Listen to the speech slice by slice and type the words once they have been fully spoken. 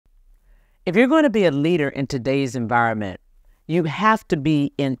If you're going to be a leader in today's environment, you have to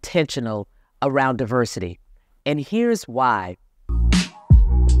be intentional around diversity. And here's why.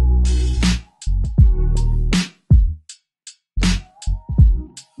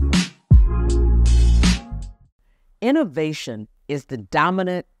 Innovation is the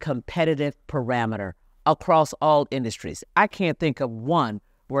dominant competitive parameter across all industries. I can't think of one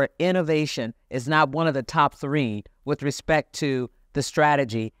where innovation is not one of the top three with respect to the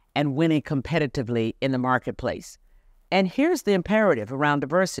strategy and winning competitively in the marketplace. And here's the imperative around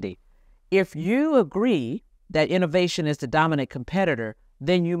diversity. If you agree that innovation is the dominant competitor,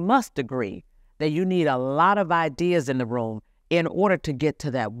 then you must agree that you need a lot of ideas in the room in order to get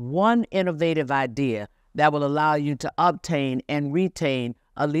to that one innovative idea that will allow you to obtain and retain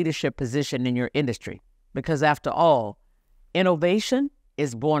a leadership position in your industry. Because after all, innovation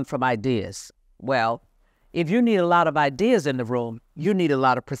is born from ideas. Well, if you need a lot of ideas in the room, you need a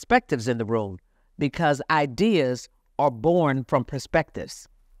lot of perspectives in the room, because ideas are born from perspectives.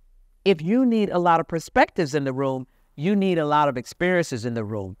 If you need a lot of perspectives in the room, you need a lot of experiences in the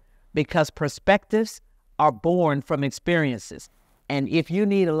room, because perspectives are born from experiences. And if you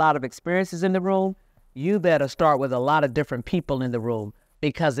need a lot of experiences in the room, you better start with a lot of different people in the room,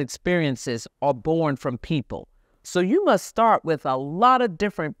 because experiences are born from people. So you must start with a lot of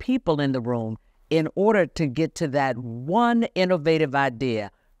different people in the room in order to get to that one innovative idea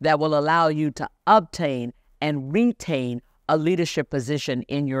that will allow you to obtain and retain a leadership position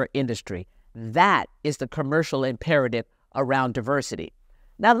in your industry. That is the commercial imperative around diversity.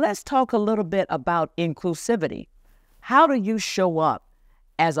 Now let's talk a little bit about inclusivity. How do you show up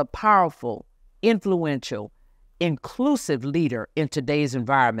as a powerful, influential, inclusive leader in today's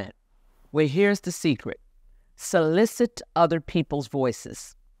environment? Well, here's the secret. Solicit other people's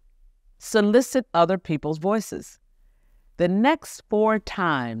voices. Solicit other people's voices. The next 4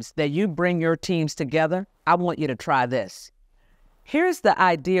 times that you bring your teams together, I want you to try this. Here's the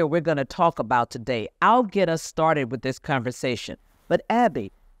idea we're going to talk about today. I'll get us started with this conversation. But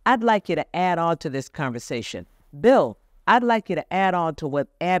Abby, I'd like you to add on to this conversation. Bill, I'd like you to add on to what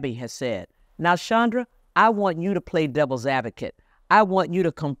Abby has said. Now, Chandra, I want you to play devil's advocate. I want you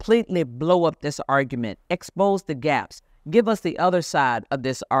to completely blow up this argument, expose the gaps, give us the other side of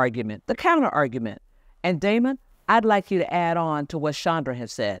this argument, the counter argument. And Damon, I'd like you to add on to what Chandra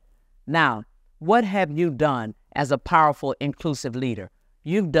has said. Now, what have you done as a powerful, inclusive leader?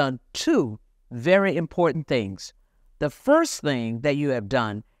 You've done 2 very important things. The first thing that you have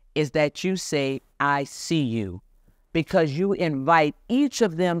done is that you say, I see you, because you invite each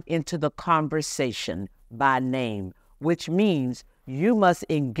of them into the conversation by name, which means you must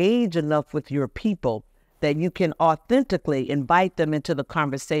engage enough with your people that you can authentically invite them into the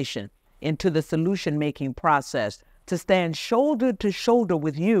conversation, into the solution-making process, to stand shoulder to shoulder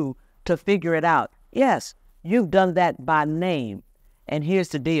with you to figure it out. Yes, you've done that by name. And here's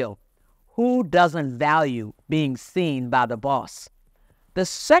the deal. Who doesn't value being seen by the boss? The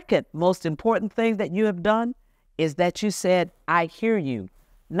second most important thing that you have done is that you said, I hear you.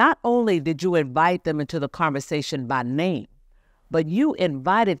 Not only did you invite them into the conversation by name, but you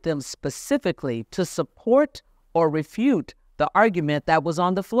invited them specifically to support or refute the argument that was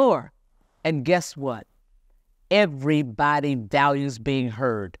on the floor. And guess what? Everybody values being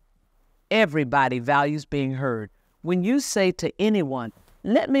heard. Everybody values being heard. When you say to anyone,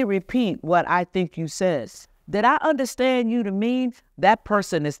 let me repeat what I think you said, did I understand you to mean? That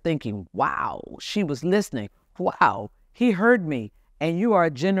person is thinking, wow, she was listening. Wow, he heard me. And you are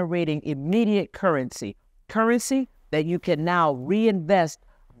generating immediate currency that you can now reinvest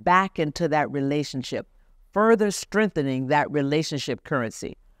back into that relationship, further strengthening that relationship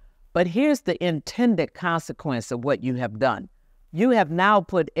currency. But here's the intended consequence of what you have done. You have now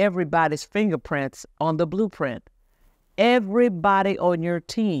put everybody's fingerprints on the blueprint. Everybody on your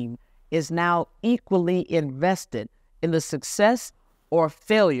team is now equally invested in the success or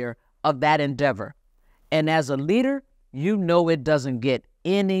failure of that endeavor. And as a leader, you know it doesn't get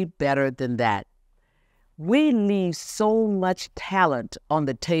any better than that. We leave so much talent on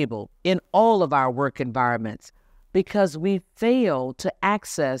the table in all of our work environments because we fail to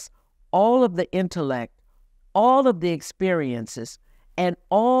access all of the intellect, all of the experiences, and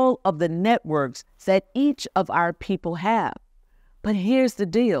all of the networks that each of our people have. But here's the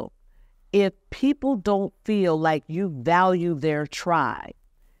deal. If people don't feel like you value their tribe,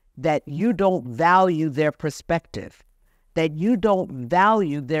 that you don't value their perspective, that you don't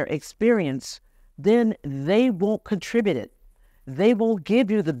value their experience, then they won't contribute it. They won't give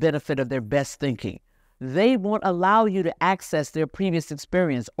you the benefit of their best thinking. They won't allow you to access their previous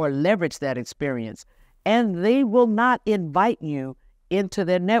experience or leverage that experience. And they will not invite you into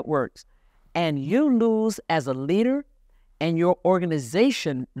their networks. And you lose as a leader, and your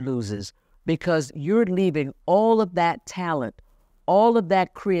organization loses because you're leaving all of that talent, all of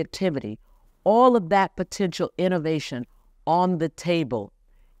that creativity, all of that potential innovation on the table.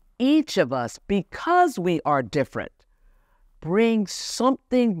 Each of us, because we are different, bring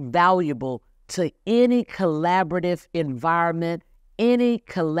something valuable to any collaborative environment, any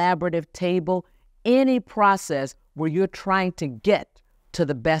collaborative table, any process where you're trying to get to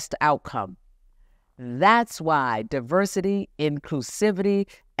the best outcome. That's why diversity, inclusivity,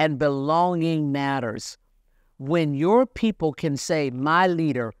 and belonging matters. When your people can say, my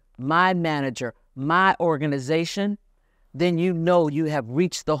leader, my manager, my organization, then you know you have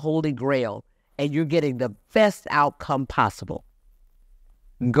reached the Holy Grail and you're getting the best outcome possible.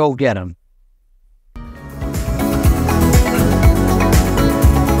 Go get them.